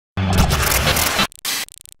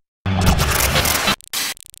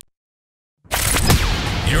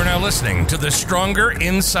now listening to the Stronger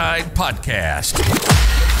Inside podcast,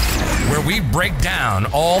 where we break down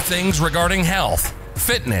all things regarding health,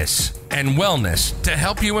 fitness, and wellness to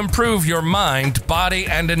help you improve your mind, body,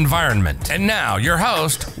 and environment. And now, your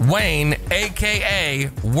host, Wayne, a.k.a.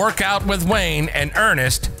 Workout with Wayne, and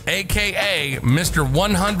Ernest, a.k.a. Mr.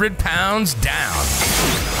 100 Pounds Down.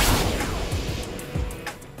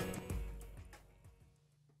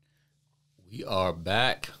 We are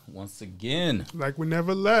back once again. Like we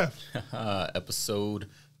never left. Episode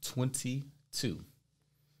 22.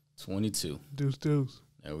 22. Deuce.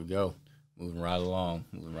 There we go. Moving right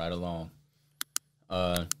along.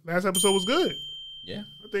 Last episode was good. Yeah.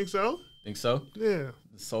 I think so. Think so? Yeah.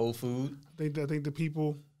 The soul food. I think the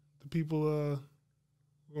people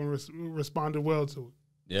responded well to it.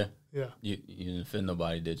 Yeah. Yeah. You didn't offend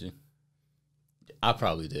nobody, did you? I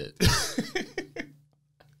probably did.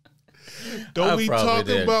 Don't be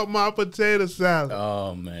talking about my potato salad.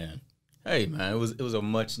 Oh man. Hey man, it was a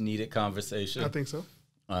much needed conversation. I think so.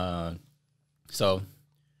 So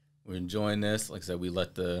we're enjoying this. Like I said, we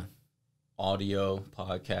let the audio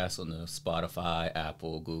podcast on the Spotify,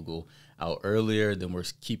 Apple, Google out earlier. Then we're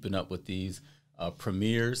keeping up with these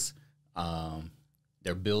premieres.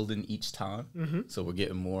 They're building each time. Mm-hmm. So we're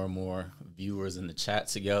getting more and more viewers in the chat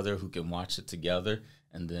together who can watch it together.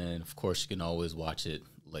 And then, of course, you can always watch it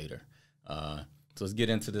later. So let's get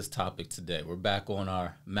into this topic today. We're back on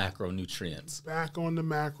our macronutrients. Back on the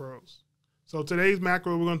macros. So today's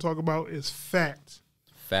macro we're going to talk about is fat.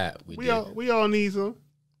 Fat. We all need some.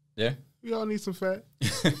 Yeah? We all need some fat.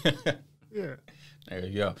 Yeah. There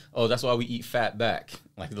you go. Oh, that's why we eat fat back,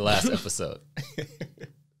 like the last episode.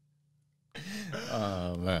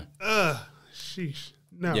 Oh, man. Sheesh.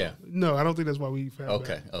 No. Yeah. No, I don't think that's why we eat fat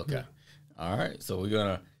back. Okay. Yeah. All right. So we're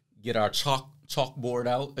going to get our chalkboard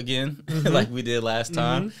out again, like we did last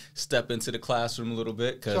time. Step into the classroom a little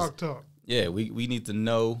bit. Talk. Yeah, we need to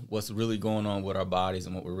know what's really going on with our bodies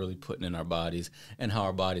and what we're really putting in our bodies and how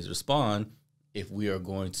our bodies respond if we are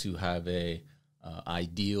going to have a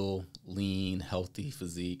ideal, lean, healthy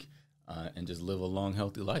physique and just live a long,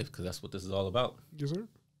 healthy life, because that's what this is all about. Yes, sir.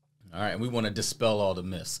 All right, and we want to dispel all the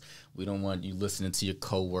myths. We don't want you listening to your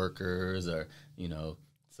coworkers or,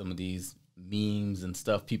 some of these memes and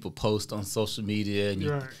stuff people post on social media, and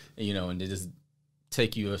and they just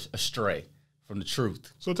take you astray from the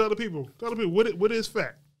truth. So tell the people what is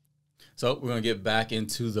fat? So we're going to get back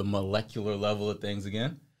into the molecular level of things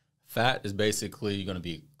again. Fat is basically going to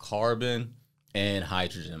be carbon and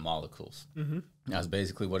hydrogen molecules. Mm-hmm. That's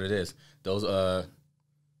basically what it is. Those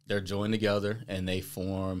they're joined together and they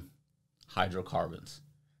form hydrocarbons.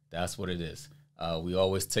 That's what it is. We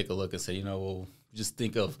always take a look and say, just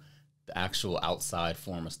think of the actual outside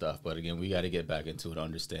form of stuff. But again, we got to get back into it,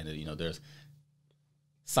 understand it. There's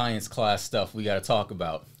science class stuff we got to talk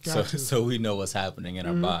about, so we know what's happening in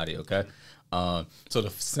our body. Okay. So the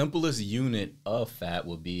simplest unit of fat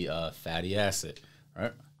would be fatty acid,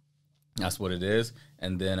 right? That's what it is.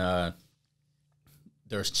 And then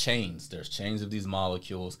there's chains. There's chains of these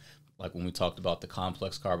molecules. Like when we talked about the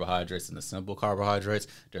complex carbohydrates and the simple carbohydrates,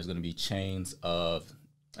 there's going to be chains of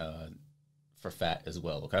for fat as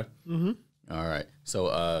well, okay? Mm-hmm. All right.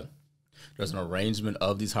 So there's an arrangement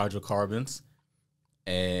of these hydrocarbons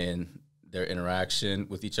and their interaction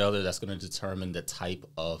with each other that's going to determine the type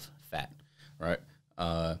of fat, right?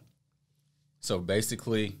 So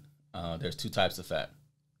basically, there's two types of fat.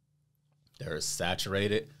 There's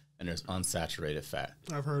saturated and there's unsaturated fat.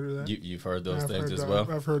 I've heard of that. You've heard those things as well?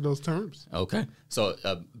 I've heard those terms. Okay. So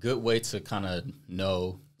a good way to kind of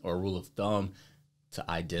know, or a rule of thumb, to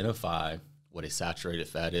identify what a saturated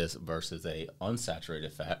fat is versus a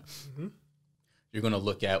unsaturated fat, you're going to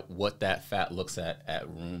look at what that fat looks at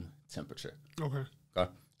room temperature. Okay.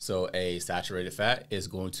 So a saturated fat is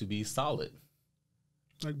going to be solid.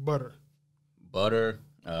 Like butter.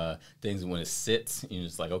 Things when it sits, you're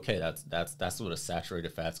just like, okay, that's what a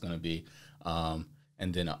saturated fat's going to be. And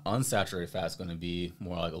then an unsaturated fat's going to be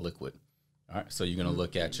more like a liquid. All right. So you're going to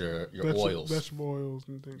look at your oils. Vegetable oils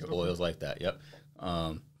and things. Your oils like that. Yep.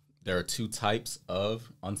 There are two types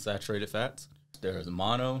of unsaturated fats. There's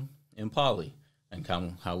mono and poly. And kind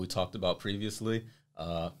of how we talked about previously,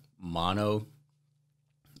 mono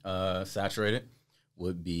unsaturated,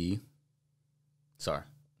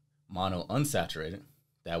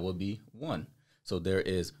 that would be one. So there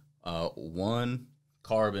is one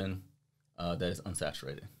carbon that is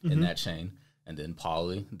unsaturated in that chain. And then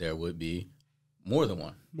poly, there would be more than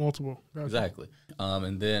one. Multiple. Gotcha. Exactly.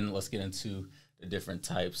 And then let's get into the different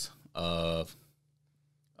types of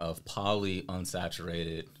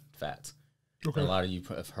polyunsaturated fats. Okay. A lot of you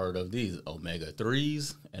have heard of these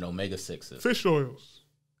omega-3s and omega-6s. Fish oils.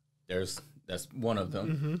 That's one of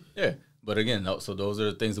them. Yeah. But again, so those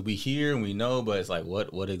are the things that we hear and we know, but it's like,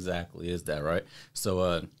 what exactly is that, right?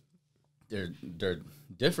 So they're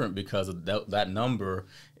different because of that number.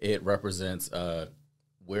 It represents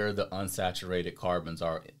where the unsaturated carbons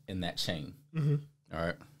are in that chain. All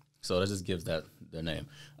right. So that just gives that their name.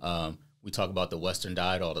 We talk about the Western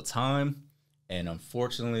diet all the time. And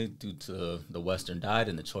unfortunately, due to the Western diet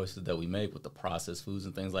and the choices that we make with the processed foods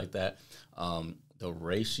and things like that, the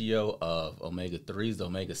ratio of omega-3s to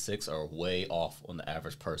omega-6 are way off on the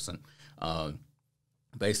average person.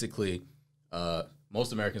 Basically,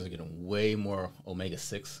 most Americans are getting way more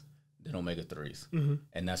omega-6 than omega-3s.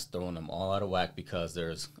 And that's throwing them all out of whack because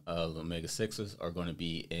there's the omega-6s are going to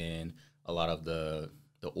be in a lot of the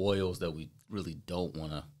oils that we really don't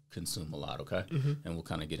want to consume a lot, okay? And we'll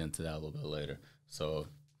kind of get into that a little bit later. So,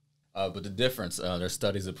 but the difference, there's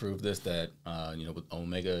studies that prove this, that, with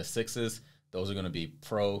omega-6s, those are going to be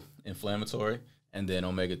pro-inflammatory, and then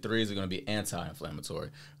omega-3s are going to be anti-inflammatory.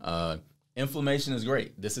 Inflammation is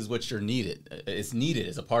great. This is what you're needed. It's needed.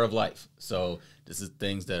 It's a part of life. So this is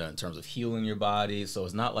things that are in terms of healing your body. So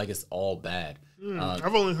it's not like it's all bad.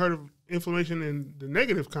 I've only heard of inflammation in the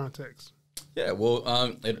negative context. Yeah,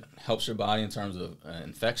 well, it helps your body in terms of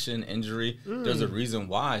infection, injury. There's a reason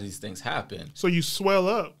why these things happen. So you swell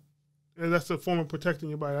up, and that's a form of protecting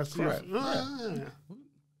your body. That's correct.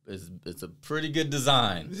 It's a pretty good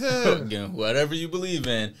design. Yeah. Again, whatever you believe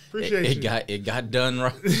in, it got done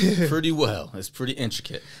right pretty well. It's pretty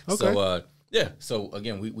intricate. Okay. So So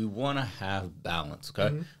again, we want to have balance.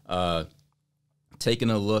 Okay. Taking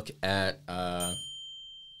a look at the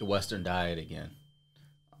Western diet again.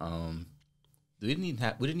 We didn't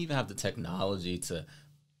even have the technology to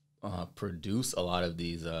produce a lot of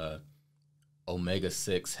these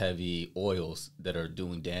omega-6 heavy oils that are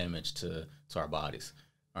doing damage to our bodies.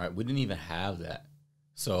 All right, we didn't even have that.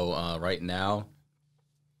 So right now,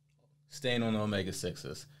 staying on the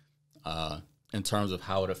omega-6s, in terms of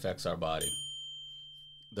how it affects our body,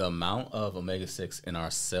 the amount of omega-6 in our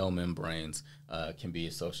cell membranes can be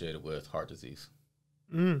associated with heart disease.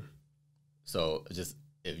 So just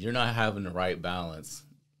if you're not having the right balance,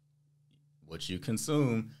 what you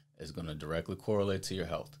consume is going to directly correlate to your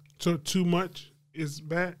health. So too much is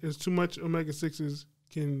bad? Is too much omega-6s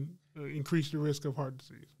can increase the risk of heart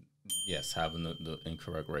disease? Yes, having the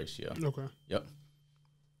incorrect ratio. Okay. Yep.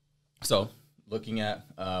 So looking at,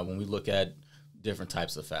 when we look at different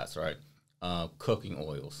types of fats, right? Cooking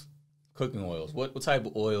oils. What type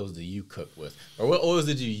of oils do you cook with? Or what oils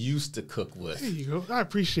did you used to cook with? There you go. I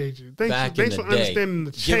appreciate you. Thanks for understanding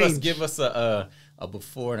the change. Give us a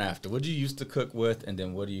before and after. What did you used to cook with, and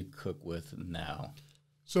then what do you cook with now?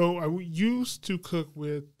 So I used to cook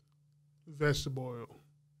with vegetable oil.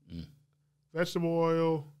 Vegetable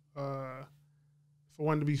oil, if I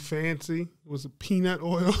wanted to be fancy, it was a peanut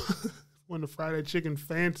oil. Wanted to fry that chicken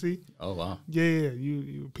fancy. Oh, wow. Yeah,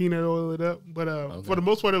 you peanut oil it up. But for the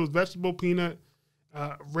most part, it was vegetable, peanut.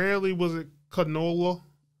 Rarely was it canola.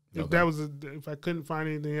 If I couldn't find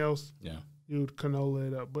anything else, you would canola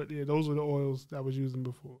it up. But yeah, those were the oils that I was using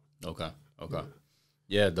before. Okay.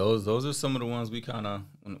 Yeah, those are some of the ones we kind of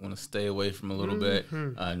want to stay away from a little bit.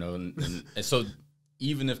 I know, and so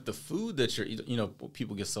even if the food that you're eating,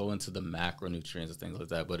 people get so into the macronutrients and things like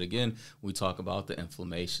that. But again, we talk about the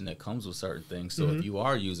inflammation that comes with certain things. So if you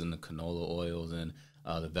are using the canola oils and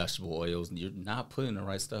the vegetable oils, and you're not putting the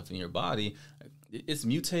right stuff in your body, it's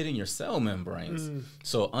mutating your cell membranes.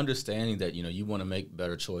 So understanding that, you want to make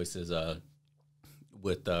better choices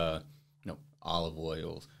with, olive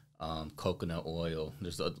oils, coconut oil.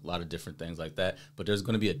 There's a lot of different things like that, but there's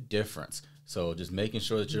going to be a difference. So just making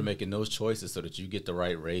sure that you're making those choices so that you get the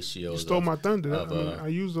right ratios. You stole my thunder. I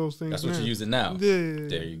use those things. That's what you're using now. Yeah,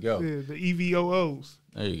 there you go. Yeah, the EVOOs.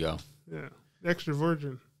 There you go. Yeah, extra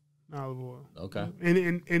virgin olive oil. Okay.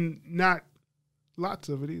 And not lots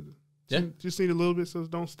of it either. Yeah. Just need a little bit so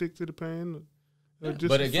it don't stick to the pan. Just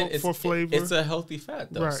but again, for flavor. It's a healthy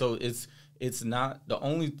fat though. Right. So it's not the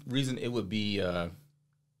only reason it would be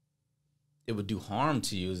it would do harm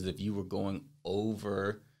to you is if you were going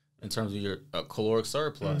over in terms of your caloric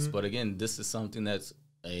surplus. But again, this is something that's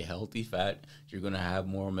a healthy fat. You're going to have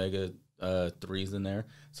more omega-3s in there.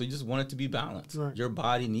 So you just want it to be balanced. Right. Your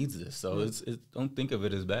body needs this. So don't think of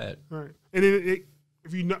it as bad. Right. And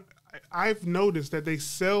if you know, I've noticed that they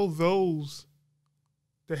sell the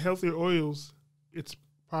healthier oils, it's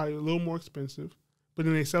probably a little more expensive, but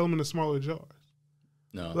then they sell them in the smaller jars.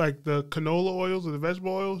 No. Like the canola oils or the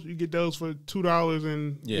vegetable oils, you get those for $2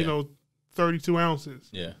 and 32 ounces.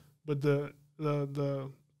 Yeah. But the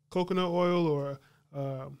coconut oil or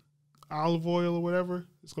olive oil or whatever,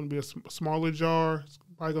 it's going to be a smaller jar. It's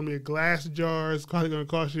probably gonna be a glass jar. It's probably gonna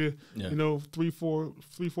cost you, you know,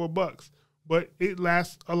 $3-4 bucks. But it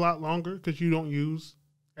lasts a lot longer because you don't use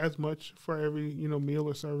as much for every, you know, meal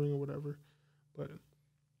or serving or whatever. But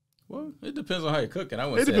well, it depends on how you're cooking. I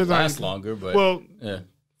wouldn't say it lasts longer, but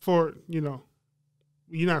for, you know,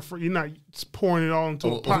 you're not pouring it all into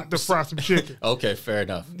a pot to fry some chicken. Okay, fair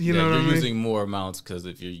enough. You know, you're using more amounts because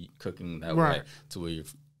if you're cooking that way to where you're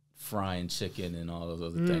frying chicken and all those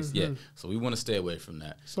other things. Yeah, so we want to stay away from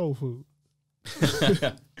that. Soul food.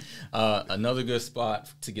 Another good spot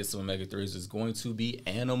to get some omega-3s is going to be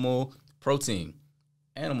animal protein,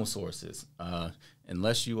 animal sources.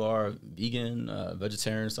 Unless you are vegan,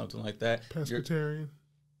 vegetarian, something like that. Pescatarian.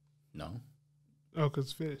 No. Oh,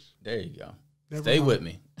 because fish. There you go. Stay with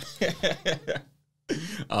me.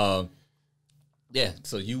 Yeah,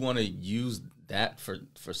 so you want to use that for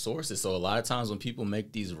sources. So a lot of times when people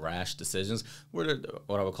make these rash decisions, what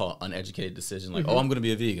I would call an uneducated decision, like, oh, I'm going to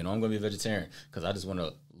be a vegan, or I'm going to be a vegetarian because I just want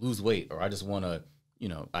to lose weight, or I just want to, you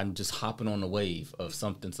know, I'm just hopping on the wave of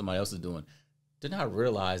something somebody else is doing. They're not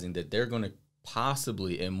realizing that they're going to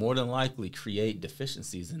possibly and more than likely create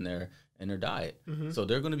deficiencies in their diet. So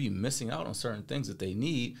they're going to be missing out on certain things that they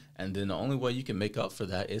need, and then the only way you can make up for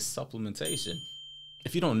that is supplementation.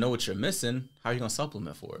 If you don't know what you're missing, how are you going to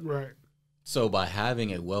supplement for it? Right. So by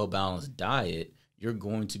having a well-balanced diet, you're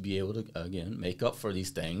going to be able to, again, make up for these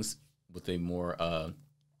things with a more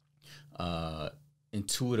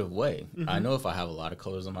intuitive way. I know if I have a lot of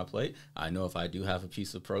colors on my plate, I know if I do have a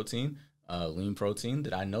piece of protein, lean protein,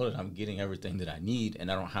 that I know that I'm getting everything that I need,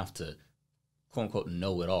 and I don't have to, quote-unquote,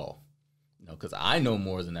 know it all. You know, because I know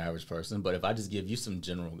more than the average person, but if I just give you some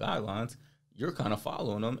general guidelines, you're kind of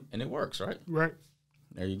following them, and it works, right? Right.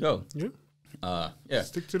 There you go. Yeah. Yeah.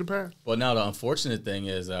 Stick to the path. Well, now the unfortunate thing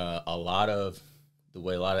is a lot of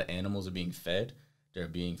animals are being fed. They're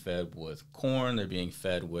being fed with corn. They're being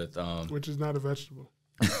fed with which is not a vegetable.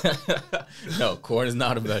 No, corn is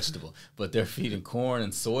not a vegetable, but they're feeding corn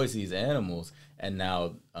and soy to these animals, and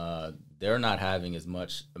now they're not having as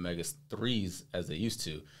much omega-3s as they used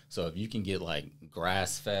to. So if you can get like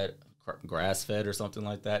grass fed or something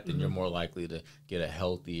like that, then you're more likely to get a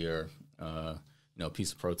healthier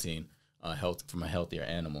piece of protein from a healthier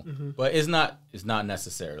animal. But it's not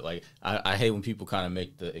necessary. Like I hate when people kind of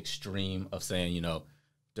make the extreme of saying, you know,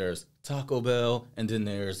 there's Taco Bell and then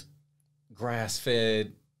there's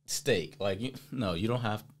grass-fed steak. Like, you don't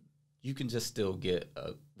have. You can just still get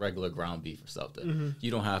a regular ground beef or something.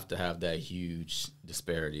 You don't have to have that huge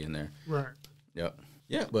disparity in there. Right. Yep.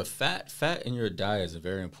 Yeah, but fat in your diet is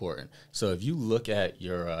very important. So if you look at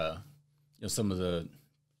your, some of the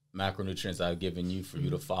macronutrients I've given you for you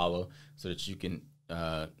to follow, so that you can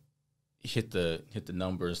hit the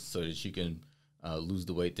numbers, so that you can lose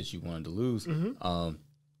the weight that you wanted to lose.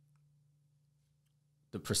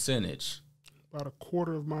 The percentage, about a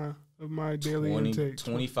quarter of my daily intake,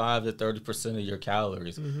 25 to 30% of your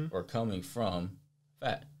calories are coming from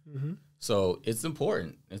fat. So it's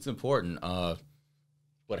important. It's important.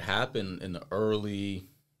 What happened in the early,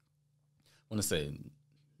 I want to say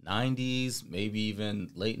 90s, maybe even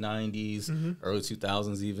late 90s, early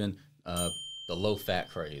 2000s even, the low-fat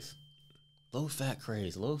craze. Low-fat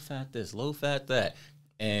craze, low-fat this, low-fat that.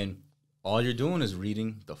 And all you're doing is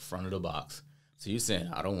reading the front of the box. So you're saying,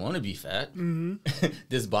 I don't want to be fat.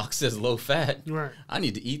 This box says low-fat. Right. I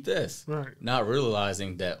need to eat this. Right. Not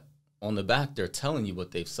realizing that on the back, they're telling you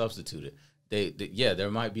what they've substituted. Yeah, there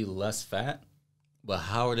might be less fat, but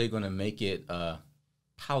how are they going to make it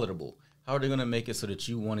palatable? How are they going to make it so that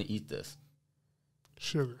you want to eat this?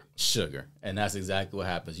 Sugar. And that's exactly what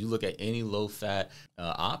happens. You look at any low-fat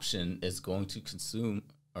option, it's going to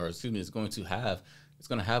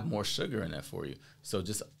have more sugar in it for you. So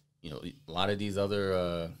just, a lot of these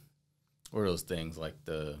other, what are those things, like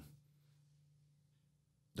the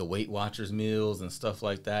Weight Watchers meals and stuff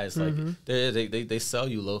like that. It's like they sell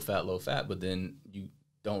you low fat, but then you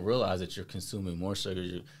don't realize that you're consuming more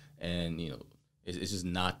sugar, and it's just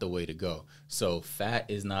not the way to go. So fat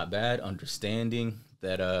is not bad. Understanding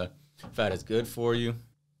that fat is good for you.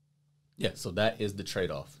 Yeah, so that is the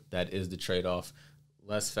trade-off.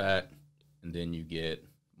 Less fat, and then you get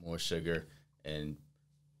more sugar, and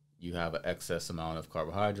you have an excess amount of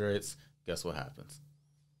carbohydrates. Guess what happens?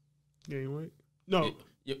 Gain weight? No.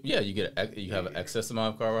 You have an excess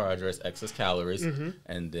amount of carbohydrates, excess calories,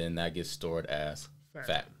 and then that gets stored as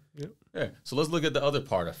fat. Yep. Yeah. So let's look at the other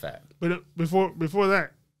part of fat. But before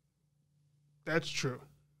that, that's true.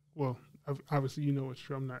 Well, obviously you know it's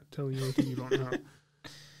true. I'm not telling you anything you don't know.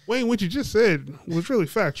 Wayne, what you just said was really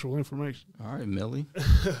factual information. All right, Millie.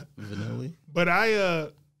 Vanilli. But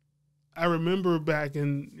I remember back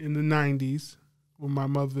in the 90s when my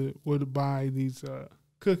mother would buy these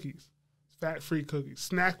cookies, fat-free cookies,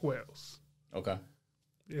 Snackwells. Okay.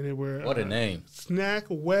 And they were what a name,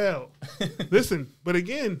 Snackwell. Listen, but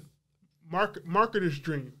again, marketer's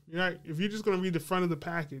dream. Right? If you're just going to read the front of the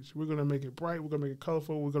package, we're going to make it bright. We're going to make it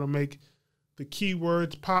colorful. We're going to make the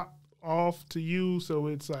keywords pop off to you, so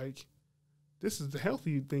it's like, this is the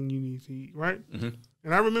healthy thing you need to eat, right? Mm-hmm.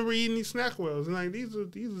 And I remember eating these Snackwells, and like these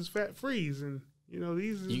is fat frees, and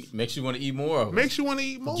these is, makes you want to eat more of them. Makes you want to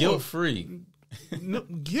eat more. Guilt free. No,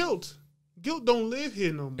 guilt don't live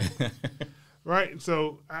here no more, right?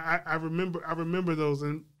 So I remember those,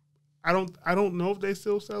 and I don't know if they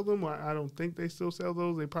still sell them. Or I don't think they still sell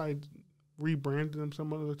those. They probably rebranded them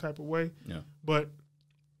some other type of way. Yeah, but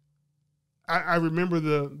I remember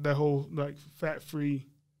the whole like fat free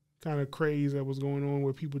kind of craze that was going on,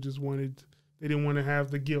 where people just they didn't want to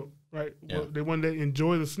have the guilt, right? Yeah. Well, they wanted to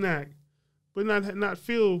enjoy the snack, but not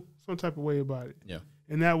feel some type of way about it. Yeah,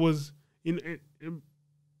 and that was and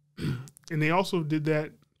they also did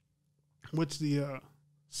that. What's the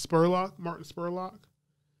Spurlock? Martin Spurlock.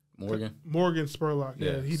 Morgan Spurlock.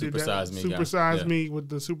 Yeah, he did that. Supersize Me with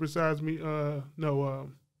the Supersize Me.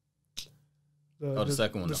 The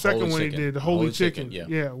second one. The second one he did, the Holy Chicken.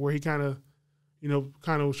 Yeah, where he kind of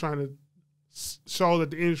was trying to show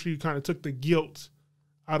that the industry kind of took the guilt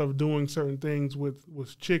out of doing certain things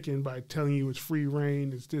with chicken by telling you it's free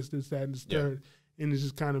reign, it's this, that, and this third, and it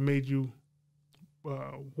just kind of made you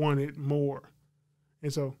want it more.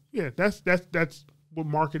 And so, that's what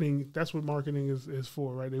marketing. That's what marketing is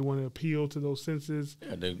for, right? They want to appeal to those senses.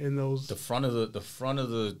 Yeah, and those the front of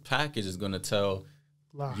the package is going to tell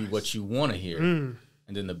you what you want to hear, and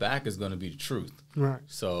then the back is going to be the truth. Right.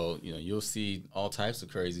 So you'll see all types of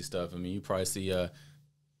crazy stuff. I mean, you probably see a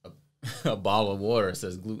bottle of water that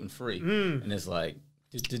says gluten free, and it's like,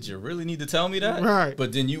 did you really need to tell me that? Right.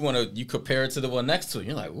 But then you compare it to the one next to it.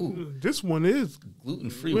 You're like, ooh, this one is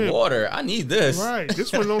gluten-free water. I need this. Right.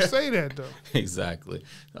 This one don't say that though. Exactly.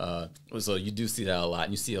 So you do see that a lot.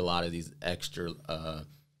 And you see a lot of these extra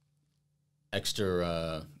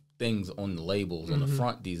things on the labels on the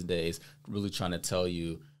front these days, really trying to tell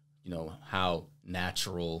you, how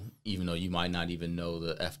natural, even though you might not even know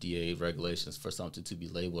the FDA regulations for something to be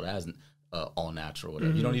labeled as all natural,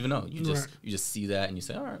 whatever. You don't even know. You just see that and you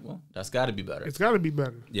say, all right, well, that's got to be better. It's got to be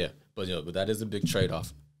better. Yeah, but that is a big trade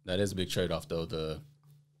off. That is a big trade off, though,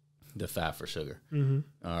 the fat for sugar. Mm-hmm.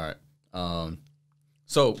 All right.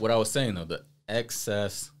 So what I was saying though, the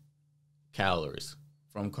excess calories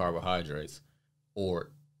from carbohydrates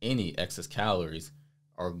or any excess calories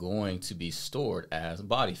are going to be stored as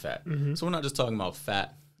body fat. Mm-hmm. So we're not just talking about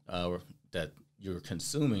fat that you're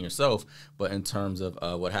consuming yourself, but in terms of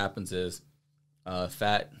what happens is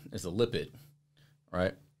fat is a lipid,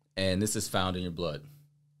 right? And this is found in your blood.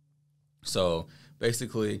 So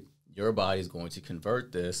basically, your body is going to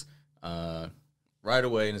convert this right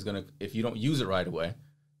away, and it's going to, if you don't use it right away,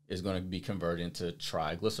 it's going to be converted into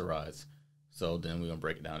triglycerides. So then we're going to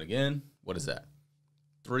break it down again. What is that?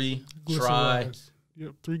 3 glycerides.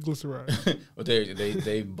 Yep, 3 glycerides. Well,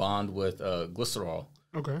 they bond with glycerol.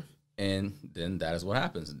 Okay. And then that is what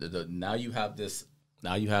happens. Now you have this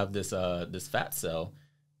fat cell,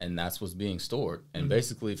 and that's what's being stored. And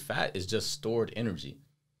basically, fat is just stored energy.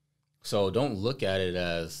 So don't look at it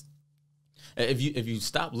as, if you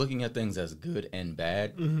stop looking at things as good and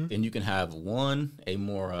bad, then you can have a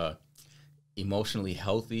more emotionally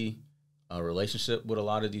healthy relationship with a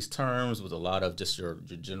lot of these terms, with a lot of just your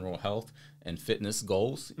general health and fitness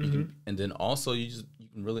goals. And then also you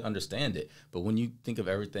can really understand it. But when you think of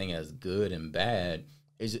everything as good and bad,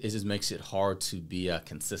 it just makes it hard to be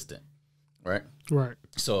consistent, right? Right.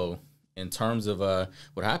 So in terms of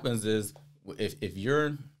what happens is, if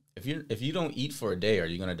you don't eat for a day, are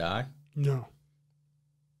you going to die? No.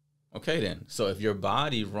 Okay, then. So if your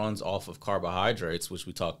body runs off of carbohydrates, which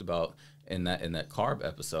we talked about in that carb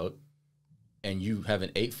episode, and you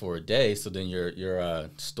haven't ate for a day, so then your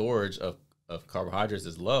storage of carbohydrates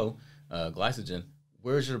is low, glycogen.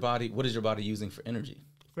 What is your body using for energy?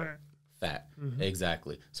 Fat.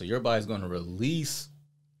 Exactly. So your body's going to release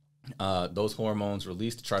those hormones,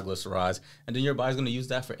 release the triglycerides, and then your body's going to use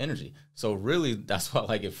that for energy. So really, that's why,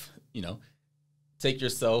 like, if take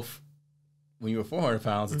yourself when you were 400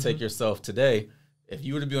 pounds and take yourself today. If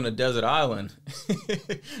you were to be on a desert island,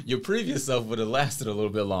 your previous self would have lasted a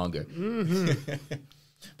little bit longer.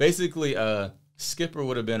 Basically, Skipper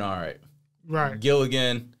would have been all right. Right.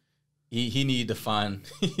 Gilligan, he needed to find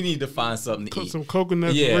something to eat. Some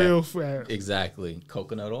coconut real fast. Exactly,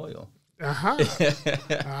 coconut oil. Aha.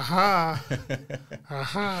 Aha.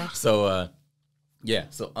 Aha. So Yeah,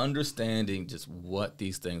 so understanding just what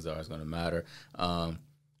these things are is going to matter. And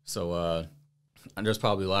there's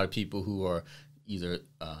probably a lot of people who are either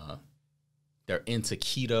they're into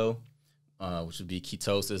keto, which would be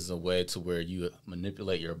ketosis, is a way to where you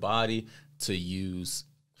manipulate your body to use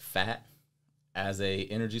fat as a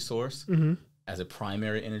energy source, as a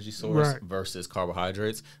primary energy source, versus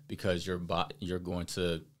carbohydrates, because you're going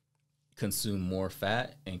to consume more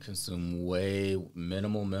fat and consume way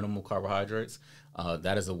minimal carbohydrates.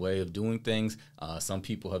 That is a way of doing things. Some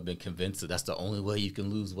people have been convinced that that's the only way you can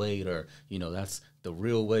lose weight, or, that's the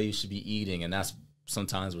real way you should be eating. And that's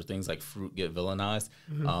sometimes where things like fruit get villainized.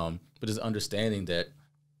 But it's understanding that,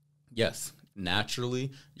 yes,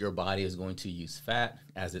 naturally your body is going to use fat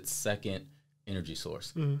as its second energy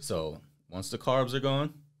source. So once the carbs are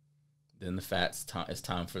gone, then the fats, it's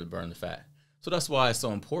time for to burn the fat. So that's why it's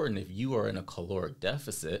so important if you are in a caloric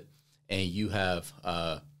deficit and you have,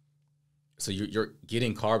 so you're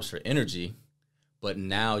getting carbs for energy, but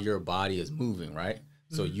now your body is moving, right?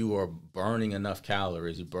 So you are burning enough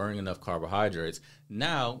calories, you're burning enough carbohydrates.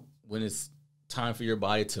 Now, when it's time for your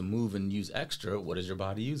body to move and use extra, what is your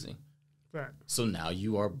body using? Fat. So now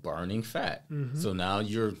you are burning fat. So now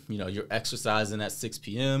you're exercising at 6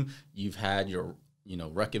 p.m. You've had your,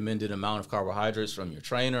 recommended amount of carbohydrates from your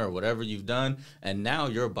trainer or whatever you've done. And now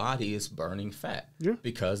your body is burning fat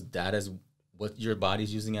because that is what your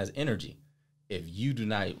body's using as energy. If you do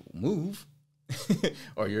not move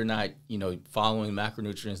or you're not, following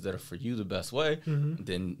macronutrients that are for you the best way,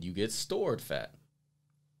 then you get stored fat.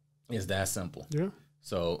 It's that simple. Yeah.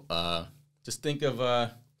 So just think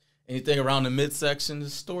of anything around the midsection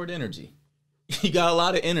is stored energy. You got a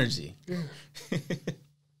lot of energy. Yeah.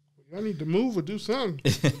 I need to move or do something.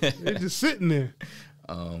 They're just sitting there.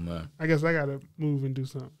 Oh, man. I guess I got to move and do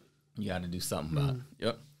something. You got to do something about it.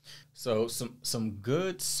 Yep. So some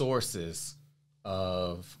good sources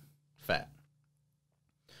of fat.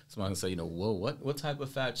 Someone can say, well, what type of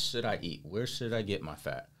fat should I eat? Where should I get my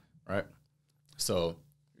fat? Right? So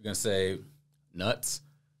you're going to say nuts,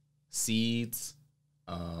 seeds,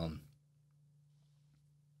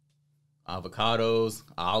 avocados,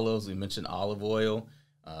 olives. We mentioned olive oil,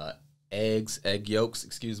 egg yolks,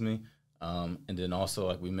 and then also,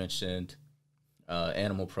 like we mentioned,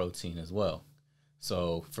 animal protein as well.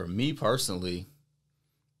 So for me personally,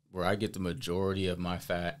 where I get the majority of my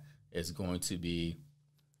fat is going to be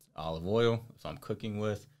olive oil. If I'm cooking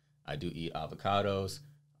with, I do eat avocados.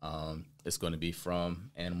 It's going to be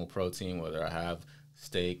from animal protein, whether I have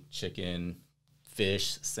steak, chicken,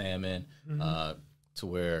 fish, salmon, to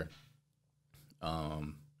where,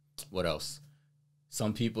 what else?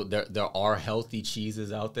 Some people, there are healthy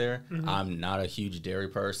cheeses out there. I'm not a huge dairy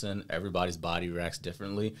person. Everybody's body reacts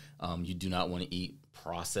differently. You do not want to eat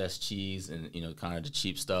processed cheese and, kind of the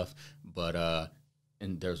cheap stuff. But,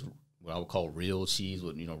 and there's what I would call real cheese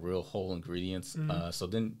with, real whole ingredients. So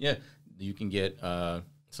then, you can get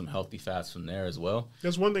some healthy fats from there as well.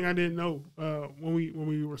 That's one thing I didn't know when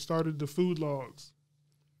we were started the food logs.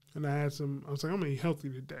 And I was like, I'm going to eat healthy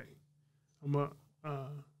today. I'm going to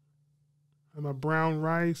have my brown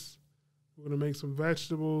rice. We're going to make some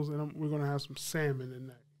vegetables, and we're going to have some salmon in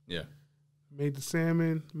that. Yeah. Made the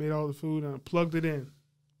salmon, made all the food, and I plugged it in.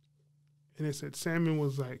 And it said salmon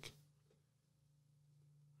was like,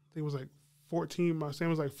 I think it was like 14, my salmon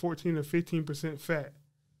was like 14 to 15% fat.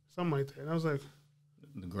 Something like that. And I was like.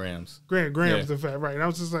 The grams. Grams of fat, right. And I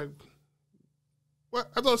was just like,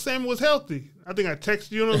 what? I thought salmon was healthy. I think I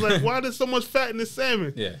texted you and I was like, why there's so much fat in this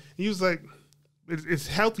salmon? Yeah. And he was like, it's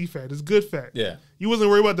healthy fat. It's good fat. Yeah. You wasn't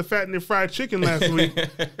worried about the fat in the fried chicken last week,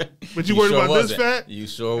 but you worried about this fat? You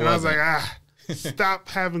sure and wasn't. I was like, stop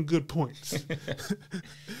having good points.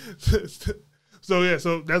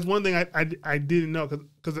 So that's one thing I didn't know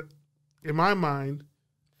because in my mind,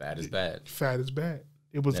 fat is bad. Fat is bad.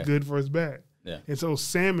 It was good for its bad. Yeah. And so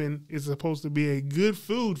salmon is supposed to be a good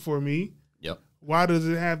food for me. Yep. Why does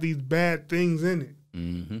it have these bad things in it?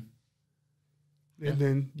 Mm-hmm. And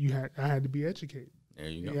then I had to be educated. There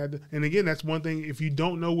you go. And again, that's one thing. If you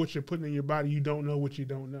don't know what you're putting in your body, you don't know what you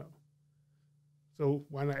don't know. So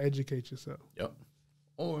why not educate yourself? Yep.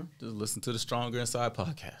 Or just listen to the Stronger Inside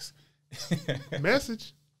podcast.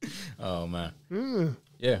 Message. Oh man.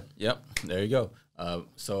 Yeah. Yep. There you go.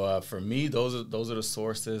 So for me, those are the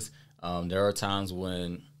sources. There are times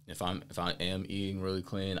when if I am eating really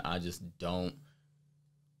clean, I just don't.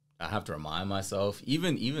 I have to remind myself.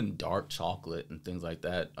 Even dark chocolate and things like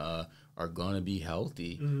that are going to be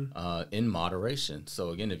healthy in moderation. So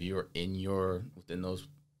again, if you're within those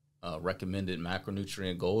recommended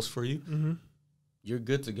macronutrient goals for you, you're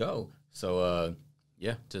good to go. So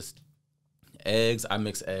just eggs. I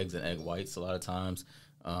mix eggs and egg whites a lot of times,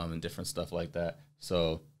 and different stuff like that.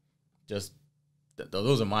 So just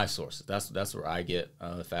those are my sources. That's where I get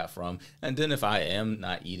the fat from. And then if I am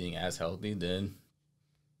not eating as healthy, then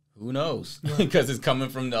who knows? Because it's coming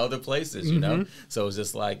from the other places, you know? So it's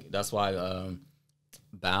just like, that's why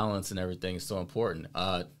balance and everything is so important.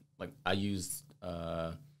 Like I use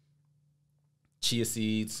chia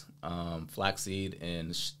seeds, flaxseed,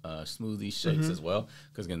 and smoothie shakes as well.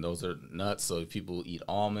 Because again, those are nuts. So if people eat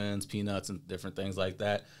almonds, peanuts, and different things like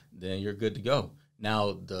that, then you're good to go.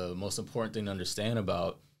 Now, the most important thing to understand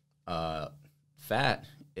about fat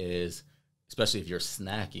is, especially if you're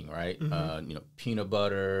snacking, right? You know, peanut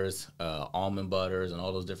butters, almond butters, and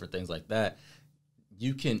all those different things like that.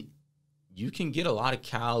 You can get a lot of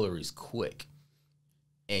calories quick,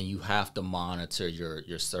 and you have to monitor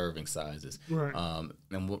your serving sizes. Right.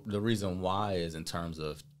 And the reason why is in terms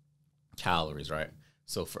of calories, right?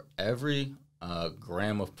 So for every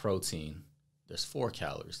gram of protein, there's 4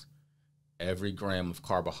 calories. Every gram of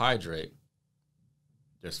carbohydrate,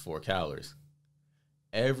 there's 4 calories.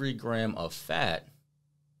 Every gram of fat,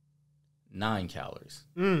 9 calories.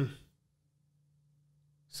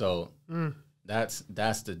 So that's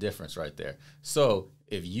the difference right there. So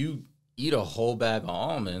if you eat a whole bag of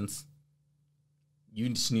almonds, you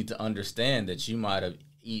just need to understand that you might have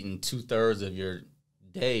eaten 2/3 of your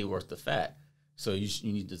day worth of fat. So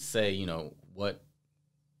you need to say, you know, what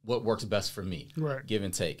works best for me, right? Give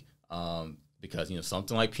and take. Because, you know,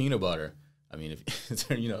 something like peanut butter, I mean, if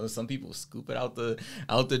you know, some people scoop it out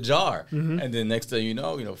the jar, and then next thing you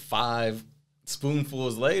know, 5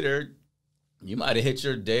 spoonfuls later, you might have hit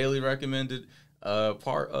your daily recommended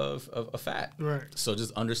part of fat. Right. So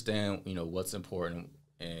just understand, you know, what's important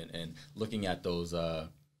and looking at those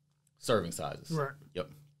serving sizes. Right.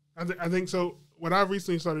 Yep. I think so. What I've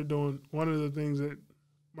recently started doing, one of the things that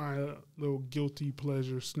my little guilty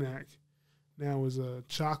pleasure snack now is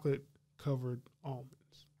chocolate covered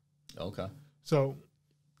almonds. Okay. So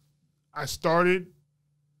I started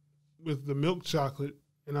with the milk chocolate,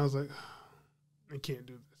 and I was like, I can't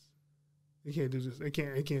do this. I can't do this. I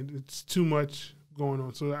can't. It's too much going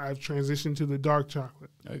on. So I've transitioned to the dark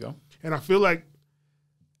chocolate. There you go. And I feel like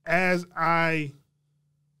as I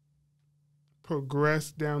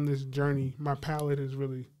progress down this journey, my palate has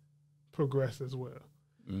really progressed as well.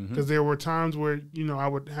 Because there were times where, you know, I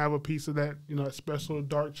would have a piece of that, you know, a special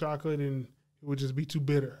dark chocolate, and it would just be too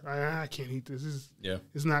bitter. I can't eat this.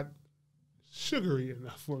 It's not sugary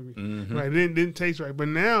enough for me. Right? It didn't taste right. But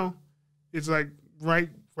now it's like right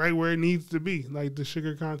where it needs to be. Like the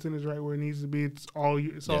sugar content is right where it needs to be. It's all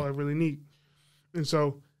I really need. And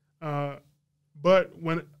so, but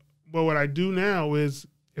what I do now is,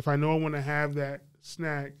 if I know I want to have that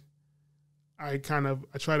snack, I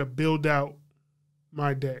try to build out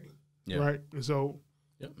my day, right? And so,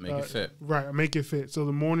 make it fit. Right, I make it fit. So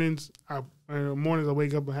the mornings, I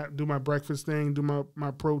wake up and do my breakfast thing, do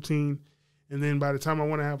my protein, and then by the time I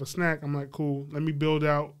want to have a snack, I'm like, cool, let me build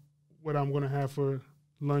out what I'm going to have for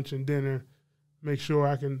lunch and dinner, make sure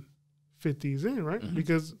I can fit these in, right?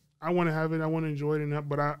 Because I want to have it, I want to enjoy it enough,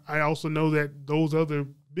 but I also know that those other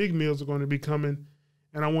big meals are going to be coming,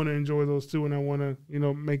 and I want to enjoy those too, and I want to, you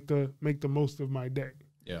know, make the most of my day.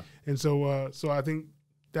 Yeah. And so I think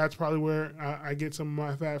that's probably where I get some of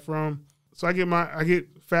my fat from. So I get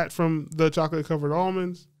fat from the chocolate covered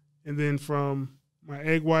almonds, and then from my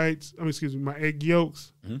egg whites. My egg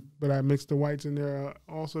yolks. But I mix the whites in there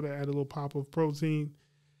also to add a little pop of protein.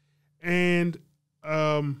 And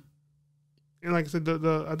like I said,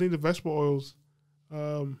 I think the vegetable oils,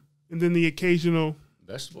 and then the occasional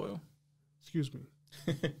vegetable oil. Excuse me.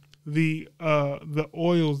 The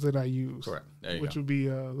oils that I use, correct, which would be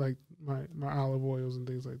like my olive oils and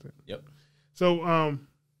things like that. Yep. So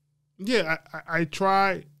I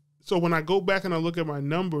try. So when I go back and I look at my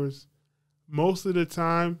numbers, most of the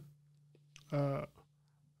time,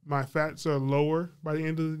 my fats are lower by the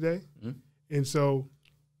end of the day, and so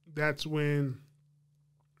that's when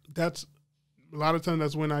a lot of times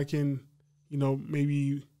that's when I can, you know,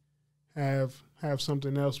 maybe have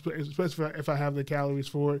something else, especially if I have the calories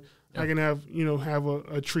for it. Yeah. I can have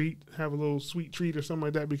a treat, have a little sweet treat or something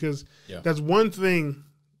like that, because that's one thing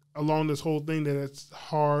along this whole thing that's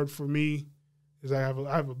hard for me is I have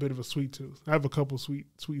a bit of a sweet tooth. I have a couple sweet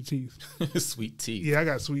teeth. Sweet teeth. Yeah, I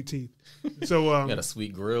got sweet teeth. So you got a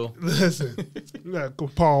sweet grill. Listen, you got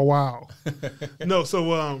Paul Wow. No,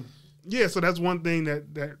 so so that's one thing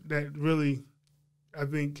that really, I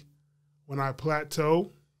think when I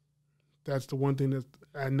plateau, that's the one thing that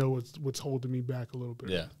I know is what's holding me back a little bit.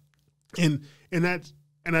 Yeah. And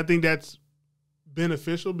I think that's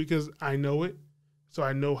beneficial because I know it. So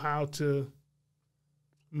I know how to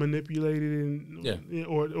manipulate it and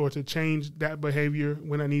or to change that behavior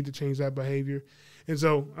when I need to change that behavior. And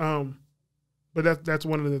so, but that's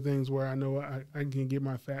one of the things where I know I can get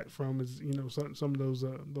my fat from is, you know, some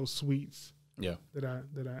of those sweets that I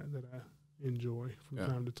enjoy from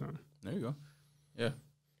time to time. There you go. Yeah.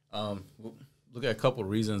 We'll look at a couple of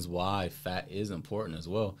reasons why fat is important as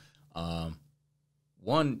well.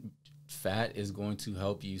 One, fat is going to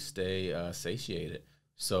help you stay satiated.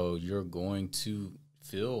 So you're going to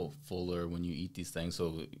feel fuller when you eat these things.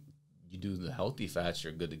 So you do the healthy fats,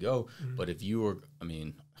 you're good to go. Mm-hmm. But if you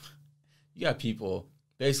got people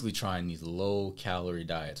basically trying these low-calorie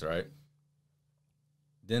diets, right?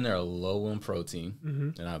 Then they're low in protein. Mm-hmm.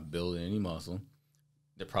 They're not building any muscle.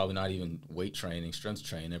 They're probably not even weight training, strength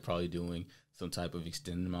training. They're probably doing some type of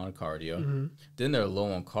extended amount of cardio. Mm-hmm. Then they're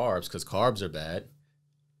low on carbs because carbs are bad,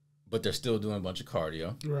 but they're still doing a bunch of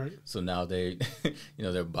cardio. Right. So now they,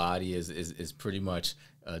 their body is pretty much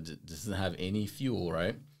doesn't have any fuel,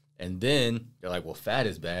 right? And then they're like, well, fat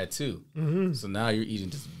is bad too. Mm-hmm. So now you're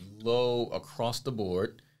eating just low across the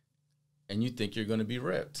board, and you think you're going to be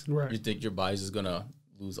ripped. Right. You think your body's just going to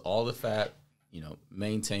lose all the fat,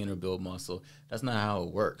 maintain or build muscle. That's not how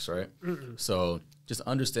it works, right? Mm-mm. So just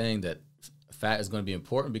understanding that fat is going to be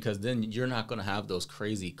important, because then you're not going to have those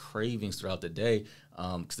crazy cravings throughout the day.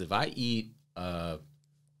 Because if I eat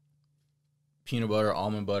peanut butter,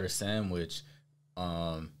 almond butter sandwich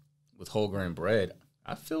with whole grain bread,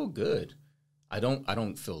 I feel good. I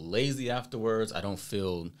don't feel lazy afterwards. I don't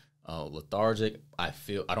feel lethargic. I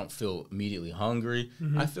don't feel immediately hungry.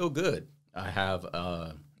 Mm-hmm. I feel good. I have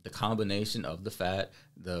the combination of the fat,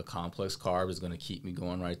 the complex carb is going to keep me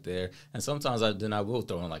going right there. And sometimes I will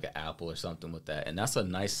throw in like an apple or something with that. And that's a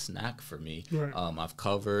nice snack for me. Right. I've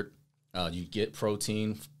covered, you get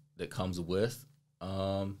protein that comes with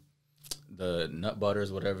the nut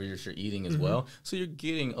butters, whatever you're eating as mm-hmm. well. So you're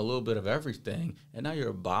getting a little bit of everything. And now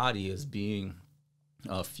your body is being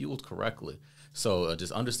fueled correctly. So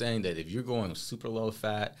just understanding that if you're going super low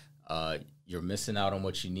fat, you're missing out on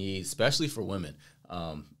what you need, especially for women.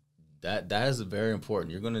 That is very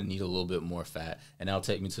important. You're going to need a little bit more fat. And that'll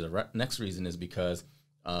take me to the next reason is because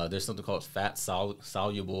there's something called fat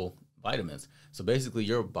soluble vitamins. So basically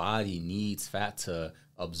your body needs fat to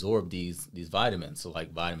absorb these vitamins. So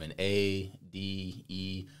like vitamin A, D,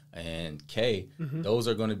 E, and K, mm-hmm. those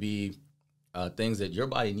are going to be things that your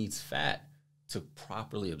body needs fat to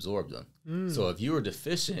properly absorb them. Mm. So if you are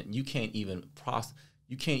deficient, you can't even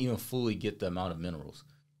fully get the amount of minerals,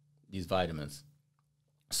 these vitamins.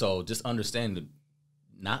 So just understand that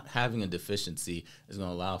not having a deficiency is going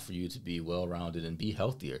to allow for you to be well-rounded and be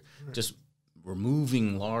healthier. Right. Just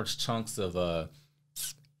removing large chunks of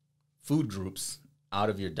food groups out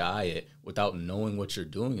of your diet without knowing what you're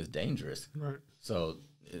doing is dangerous. Right. So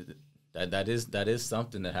that is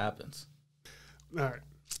something that happens. All right.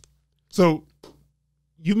 So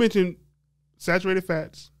you mentioned saturated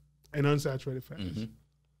fats and unsaturated fats, mm-hmm.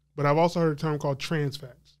 but I've also heard a term called trans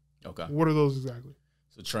fats. Okay. What are those exactly?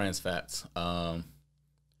 So trans fats, that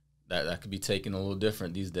could be taken a little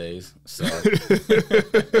different these days. So,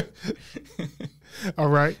 all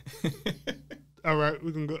right,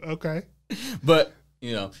 we can go. Okay, but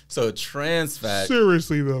so trans fat.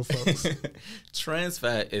 Seriously though, folks, trans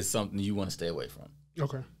fat is something you want to stay away from.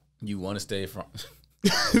 Okay, you want to stay from.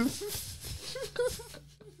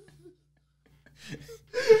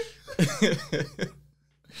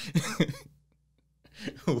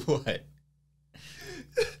 What?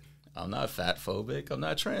 I'm not fat phobic. I'm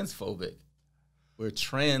not transphobic. We're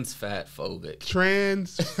trans fat phobic.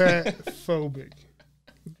 Trans fat phobic.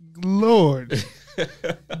 Lord.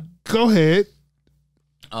 Go ahead.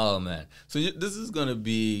 Oh, man. So this is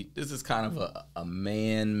kind of a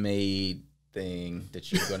man-made thing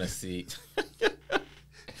that you're going to see.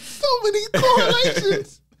 So many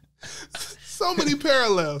correlations. So many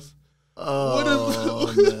parallels.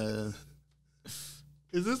 Oh, man.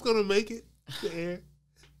 Is this going to make it to air?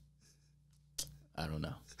 I don't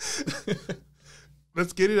know.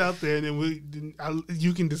 Let's get it out there, and then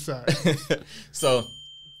you can decide. So,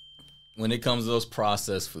 when it comes to those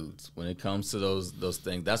processed foods, when it comes to those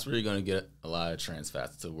things, that's where you're going to get a lot of trans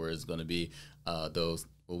fats. To where it's going to be those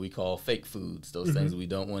what we call fake foods, those mm-hmm. things we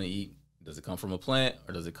don't want to eat. Does it come from a plant,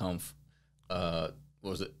 or does it come?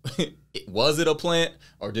 Was it a plant,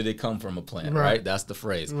 or did it come from a plant? Right. That's the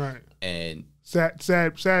phrase. Right. And sad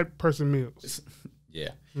person meals.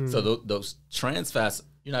 Yeah. Mm. So those trans fats,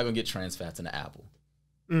 you're not going to get trans fats in an apple.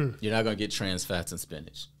 Mm. You're not going to get trans fats in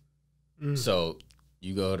spinach. Mm. So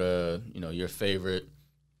you go to, your favorite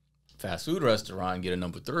fast food restaurant and get a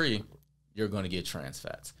number 3, you're going to get trans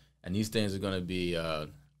fats. And these things are going to be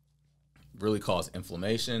really cause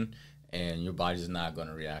inflammation, and your body's not going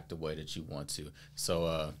to react the way that you want to.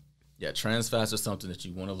 So, yeah, trans fats are something that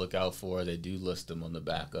you want to look out for. They do list them on the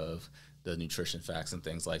back of the nutrition facts and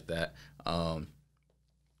things like that.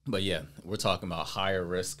 But yeah, we're talking about higher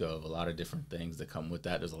risk of a lot of different things that come with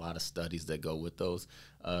that. There's a lot of studies that go with those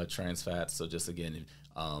trans fats. So just again,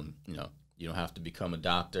 you know, you don't have to become a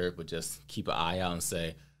doctor, but just keep an eye out and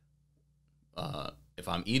say, if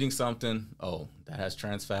I'm eating something, oh, that has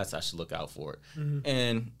trans fats, I should look out for it.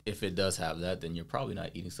 And if it does have that, then you're probably not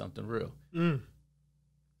eating something real. There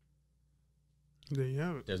you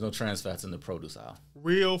have it. There's no trans fats in the produce aisle.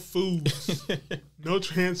 Real foods. No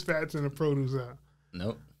trans fats in the produce aisle.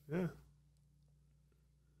 Nope. Yeah.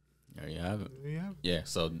 There you have it. There you have it. Yeah,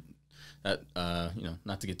 so that, you know,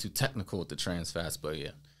 not to get too technical with the trans fats, but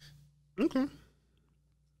yeah. Okay.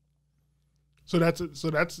 So that's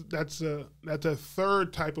a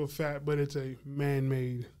third type of fat, but it's a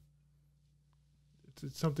man-made.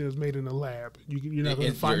 It's something that's made in a lab. You're not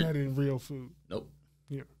going to find that in real food. Nope.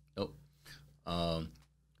 Yeah. Nope.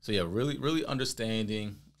 So yeah, really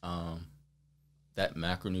understanding that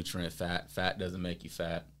macronutrient fat. Fat doesn't make you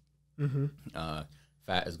fat.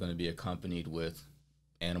 Fat is going to be accompanied with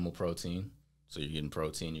animal protein. So you're getting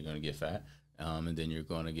protein, you're going to get fat, and then you're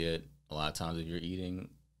going to get, a lot of times if you're eating,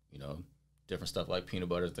 you know, different stuff like peanut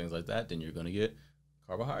butter, things like that, then you're going to get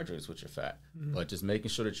carbohydrates, which are fat. But just making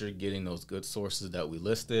sure that you're getting those good sources that we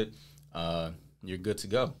listed, you're good to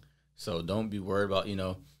go. So don't be worried about, you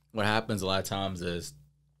know, what happens a lot of times is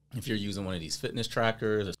if you're using one of these fitness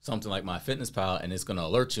trackers or something like MyFitnessPal, and it's going to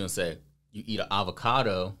alert you and say, you eat an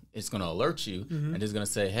avocado, it's going to alert you, and it's going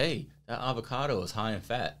to say, hey, that avocado is high in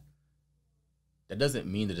fat. That doesn't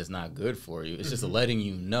mean that it's not good for you. It's just letting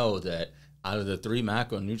you know that out of the 3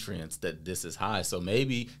 macronutrients that this is high. So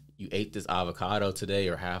maybe you ate this avocado today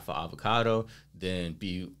or half an avocado, then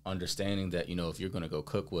be understanding that, you know, if you're going to go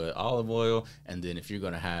cook with olive oil, and then if you're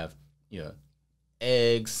going to have, you know,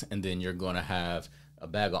 eggs, and then you're going to have a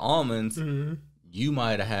bag of almonds, you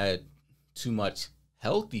might have had too much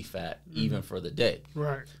healthy fat even for the day.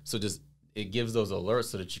 Right. So just, it gives those alerts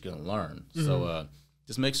so that you can learn. So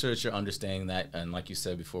just make sure that you're understanding that. And like you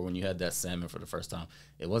said before, when you had that salmon for the first time,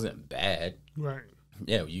 it wasn't bad. Right.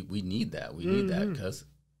 Yeah, we need that. We need that because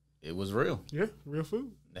it was real. Yeah, real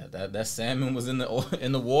food. That salmon was in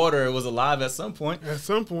the water. It was alive at some point. At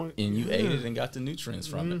some point. And you ate it and got the nutrients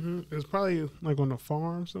from it. It was probably like on a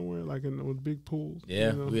farm somewhere, like in those big pools.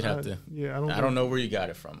 Yeah, you know? we'd have to. Yeah, I don't know where you got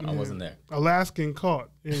it from. I wasn't there. Alaskan caught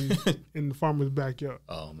in in the farmer's backyard.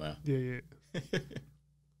 Oh man. Yeah.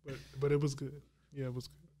 But it was good. Yeah, it was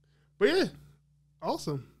good. But yeah,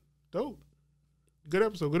 awesome, dope, good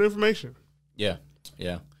episode, good information. Yeah.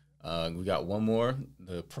 We got one more,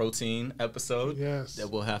 the protein episode. Yes,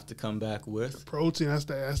 that we'll have to come back with. The protein, that's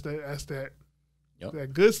that. Yep.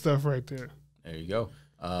 That good stuff right there. There you go.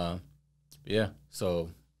 Yeah. So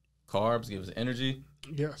carbs give us energy.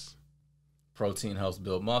 Yes. Protein helps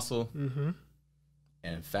build muscle.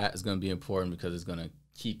 And fat is going to be important because it's going to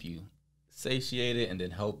keep you satiated and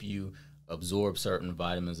then help you absorb certain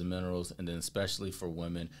vitamins and minerals. And then especially for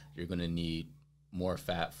women, you're going to need more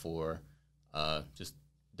fat for just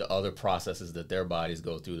the other processes that their bodies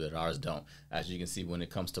go through that ours don't. As you can see, when it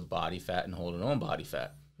comes to body fat and holding on body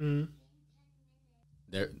fat,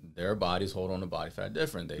 their bodies hold on to body fat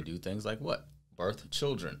different. They do things like what? Birth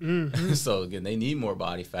children. So again, they need more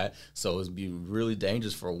body fat. So it'd be really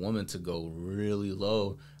dangerous for a woman to go really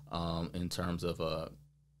low in terms of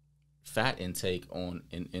fat intake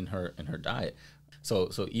in her diet. So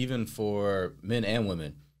even for men and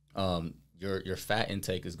women, your fat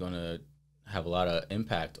intake is going to have a lot of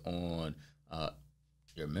impact on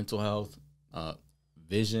your mental health,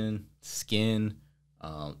 vision, skin,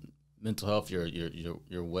 mental health,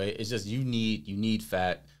 your weight. It's just you need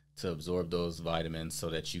fat to absorb those vitamins so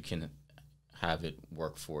that you can have it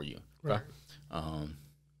work for you. Right. You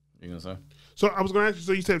gonna say? So I was going to ask you.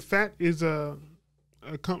 So you said fat is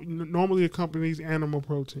normally accompanies animal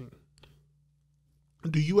protein.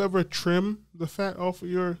 Do you ever trim the fat off of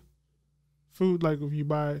your food? Like if you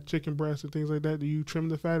buy chicken breast and things like that, do you trim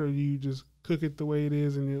the fat, or do you just cook it the way it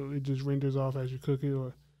is and it just renders off as you cook it?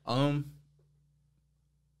 Or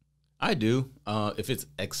I do. If it's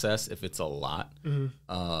excess, if it's a lot,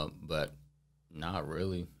 but not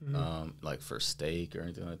really. Like for steak or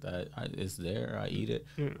anything like that, it's there. I eat it.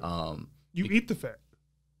 Yeah. You eat the fat.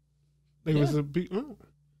 Like yeah. was a big. Oh.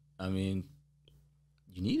 I mean,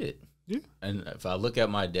 you need it. Yeah. And if I look at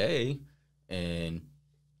my day and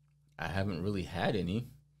I haven't really had any,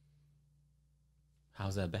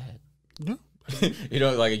 how's that bad? Yeah. You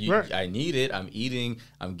know, like I need it. I'm eating.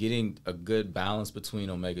 I'm getting a good balance between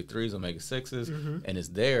omega-3s, omega-6s, and it's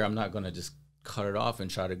there. I'm not going to just cut it off and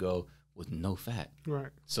try to go with no fat. Right.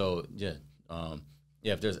 So, yeah.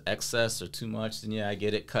 If there's excess or too much, then, I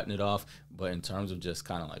get it, cutting it off. But in terms of just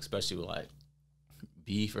kind of like, especially with like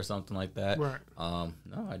beef or something like that, right. No,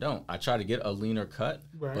 I don't. I try to get a leaner cut.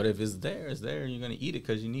 Right. But if it's there, it's there. And you're going to eat it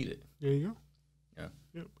because you need it. There you go. Yeah.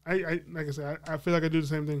 Yep. I like I said, I feel like I do the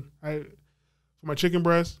same thing. For my chicken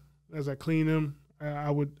breasts, as I clean them, I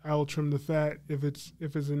will trim the fat if it's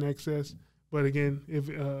in excess. But again, if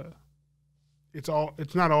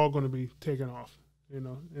it's not all going to be taken off. You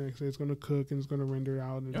know, and like I say, it's going to cook and it's going to render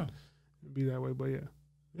out and be that way. But yeah,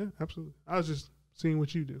 absolutely. I was just seeing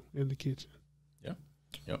what you do in the kitchen. Yeah.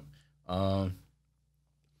 Yep. I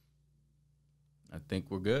think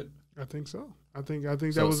we're good. I think so. I think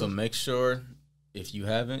that was. So make sure if you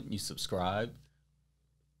haven't, you subscribe.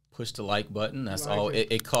 Push the like button. That's all.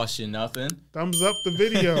 It costs you nothing. Thumbs up the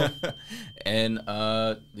video. And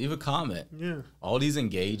leave a comment. Yeah. All these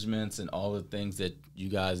engagements and all the things that you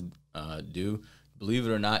guys do, believe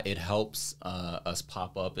it or not, it helps us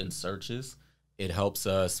pop up in searches. It helps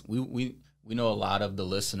us. We know a lot of the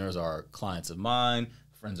listeners are clients of mine,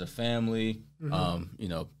 friends or family,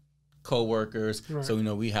 co-workers. Right. So,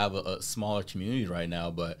 we have a smaller community right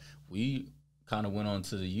now, but we kind of went on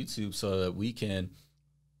to the YouTube so that we can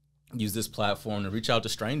use this platform to reach out to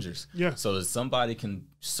strangers. Yeah. So that somebody can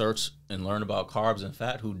search and learn about carbs and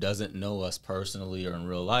fat who doesn't know us personally or in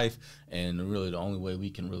real life. And really the only way we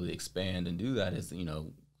can really expand and do that is,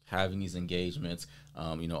 having these engagements.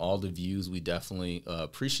 All the views we definitely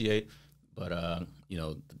appreciate. But,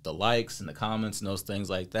 the likes and the comments and those things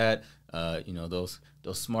like that, those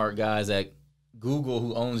smart guys at Google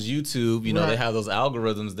who owns YouTube, they have those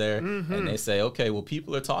algorithms there. And they say, okay, well,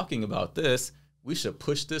 people are talking about this. We should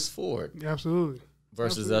push this forward. Absolutely.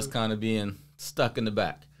 Versus us kind of being stuck in the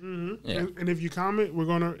back. Mm-hmm. Yeah. And if you comment,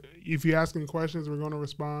 if you're asking questions, we're going to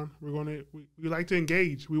respond. We like to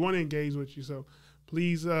engage. We want to engage with you. So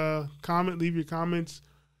please comment, leave your comments.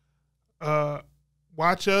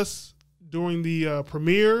 Watch us during the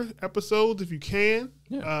premiere episodes if you can.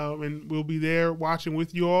 Yeah. And we'll be there watching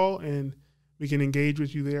with you all, and we can engage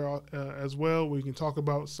with you there as well. We can talk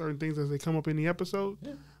about certain things as they come up in the episode.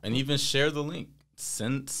 Yeah. And even share the link.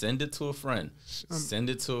 Send it to a friend. Send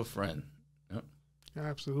it to a friend. Yep.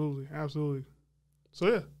 Absolutely. Absolutely. So,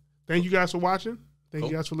 yeah. Thank you guys for watching. Thank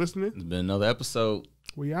you guys for listening. It's been another episode.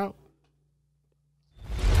 We out.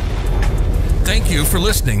 Thank you for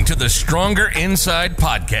listening to the Stronger Inside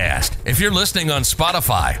podcast. If you're listening on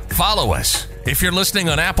Spotify, follow us. If you're listening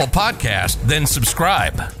on Apple Podcast, then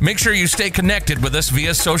subscribe. Make sure you stay connected with us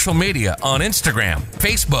via social media on Instagram,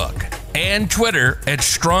 Facebook, and Twitter at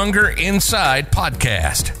Stronger Inside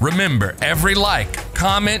Podcast. Remember, every like,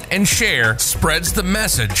 comment, and share spreads the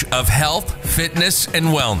message of health, fitness, and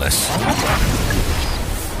wellness.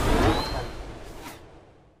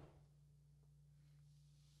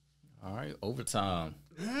 All right, overtime.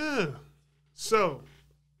 Yeah. So,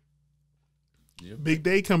 big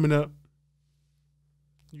day coming up.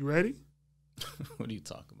 You ready? What are you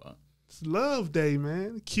talking about? It's Love Day,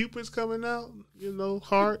 man. Cupid's coming out,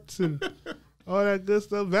 hearts and all that good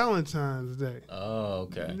stuff. Valentine's Day. Oh,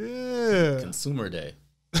 okay. Yeah. Consumer Day.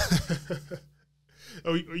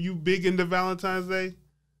 Are you big into Valentine's Day?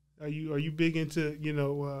 Are you big into,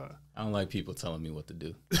 I don't like people telling me what to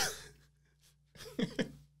do.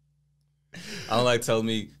 I don't like telling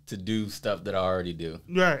me to do stuff that I already do.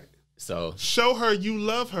 Right. So show her you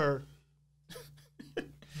love her.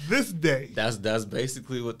 This day. That's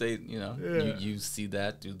basically what they, you see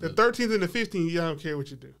that through the 13th and the 15th, I don't care what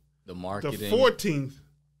you do. The marketing. The 14th,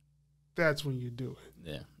 that's when you do it.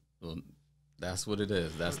 Yeah. Well, that's what it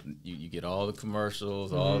is. That's you get all the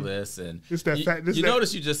commercials, all this, and it's that fact. You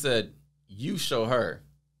notice you just said you show her.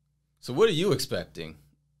 So what are you expecting?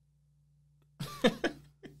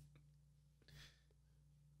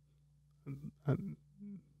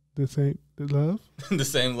 The love? The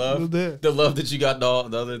same love? The love that you got the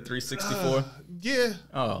other 364? Yeah.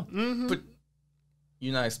 Oh. Mm-hmm. But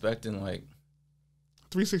you're not expecting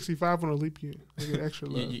 365 on a leap year. I get extra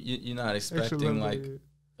love. You're not expecting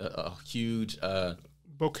a huge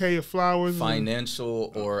bouquet of flowers,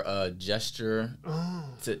 financial or gesture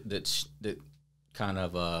that kind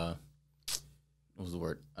of what was the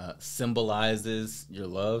word? Symbolizes your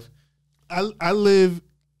love. I live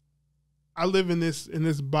in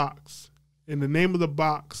this box, and the name of the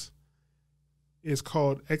box is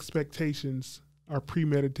called Expectations Are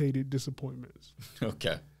Premeditated Disappointments.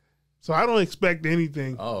 Okay. So I don't expect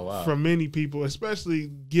anything from many people, especially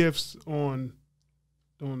gifts on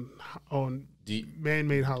on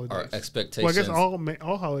man-made holidays. Our expectations. Well, I guess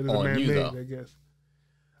all holidays are man-made. I guess.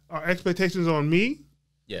 Our expectations on me.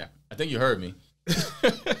 Yeah, I think you heard me.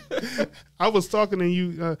 I was talking to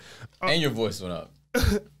you, and your voice went up.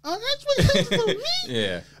 Our expectations on me.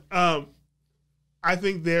 Yeah. I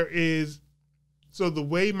think there is. So the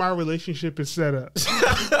way my relationship is set up.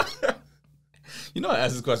 You know, I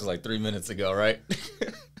asked this question like 3 minutes ago, right?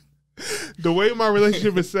 The way my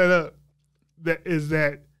relationship is set up,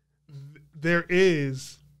 that there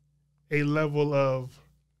is a level of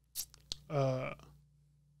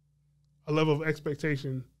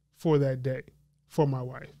expectation for that day for my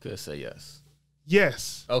wife. Could say yes.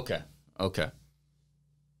 Yes. Okay.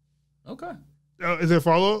 Is there a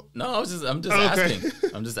follow-up? No, I'm just asking.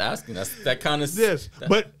 I'm just asking. That's that kind of yes.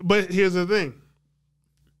 But here's the thing.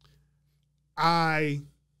 I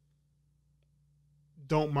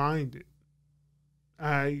don't mind it.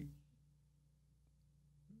 Yeah,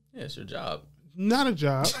 it's your job. Not a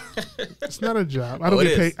job. It's not a job. I don't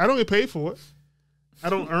get paid. I don't get paid for it. I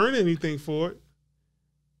don't earn anything for it.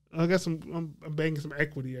 I guess I'm banking some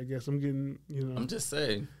equity. I guess I'm getting. I'm just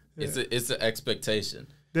saying. Yeah. It's an expectation.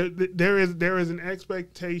 There is an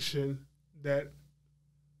expectation that.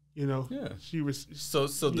 Yeah. So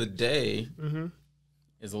the day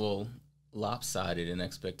is a little lopsided in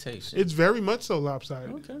expectation. It's very much so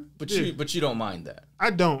lopsided. Okay. But you don't mind that. I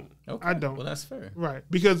don't. Okay. I don't. Well, that's fair. Right.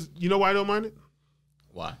 Because you know why I don't mind it?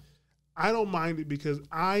 Why? I don't mind it because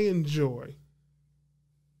I enjoy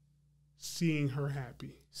seeing her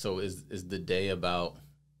happy. So is the day about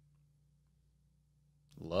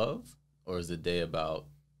love or is the day about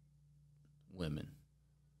women?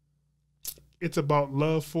 It's about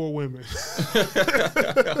love for women.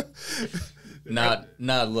 Not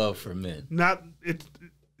love for men.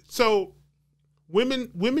 So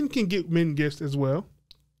women can get men gifts as well.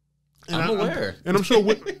 And I'm aware. And I'm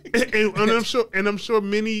sure I'm sure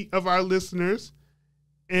many of our listeners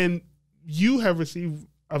and you have received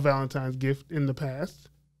a Valentine's gift in the past.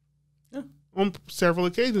 Yeah. On several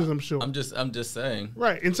occasions, I'm sure. I'm just saying.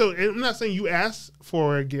 Right. And so I'm not saying you asked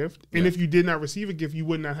for a gift, and if you did not receive a gift, you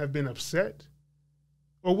would not have been upset.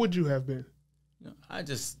 Or would you have been? No,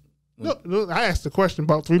 No, I asked the question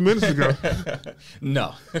about 3 minutes ago.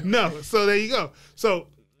 No. So there you go. So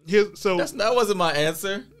that wasn't my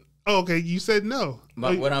answer. Oh, okay, you said no.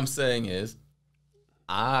 What I'm saying is,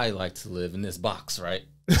 I like to live in this box, right?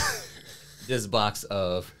 This box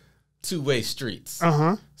of two-way streets.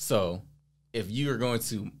 So if you are going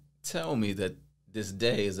to tell me that this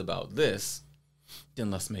day is about this,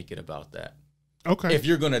 then let's make it about that. Okay. If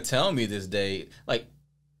you're going to tell me this day, like,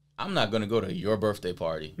 I'm not going to go to your birthday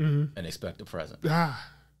party and expect a present.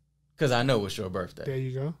 Because I know it's your birthday. There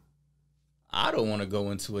you go. I don't want to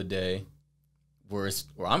go into a day where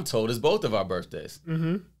I'm told it's both of our birthdays.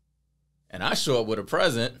 And I show up with a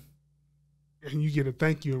present. And you get a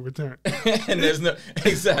thank you in return. And there's no,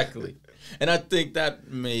 exactly. And I think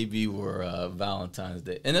that may be where Valentine's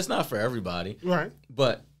Day, and it's not for everybody. Right.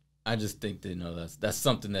 But I just think that, that's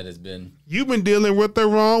something that has been. You've been dealing with the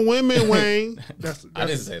wrong women, Wayne. I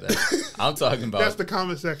didn't say that. I'm talking about. That's the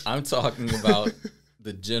comment section. I'm talking about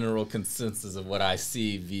the general consensus of what I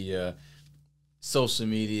see via social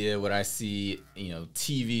media, what I see,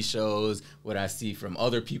 TV shows, what I see from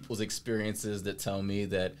other people's experiences that tell me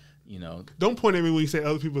that, Don't point at me when you say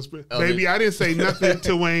other people's experience. Baby, I didn't say nothing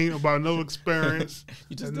to Wayne about no experience.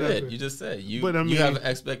 You just did. Nothing. You just said. You have an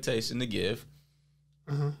expectation to give.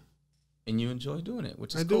 And you enjoy doing it,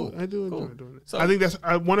 which is cool. I do enjoy doing it. So, I think that's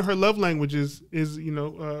one of her love languages is,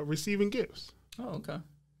 receiving gifts. Oh, okay.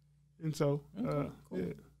 And so, cool.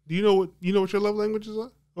 Yeah. Do you know what your love languages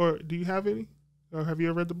are? Or do you have any? Or have you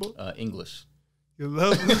ever read the book? English. Your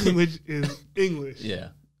love language is English. Yeah.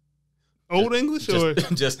 Old English or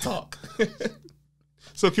just talk.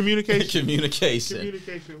 So communication. Communication.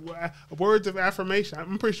 Words of affirmation.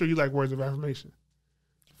 I'm pretty sure you like words of affirmation.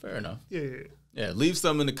 Fair enough. Yeah. Leave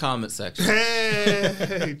some in the comment section.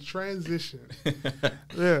 Hey, transition.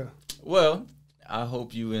 Yeah. Well, I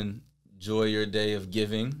hope you enjoy your day of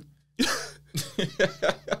giving.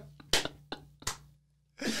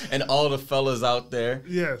 And all the fellas out there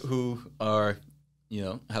who are,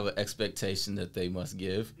 have an expectation that they must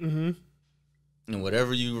give. And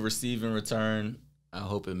whatever you receive in return, I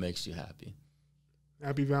hope it makes you happy.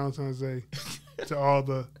 Happy Valentine's Day to all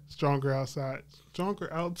the stronger outside.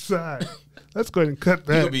 Stronger outside. Let's go ahead and cut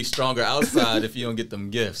that. You'll be stronger outside if you don't get them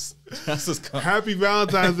gifts. That's what's coming. Happy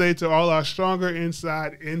Valentine's Day to all our stronger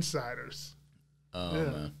inside insiders. Oh,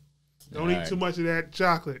 man. Don't eat too much of that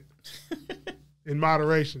chocolate. In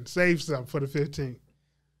moderation. Save some for the 15th.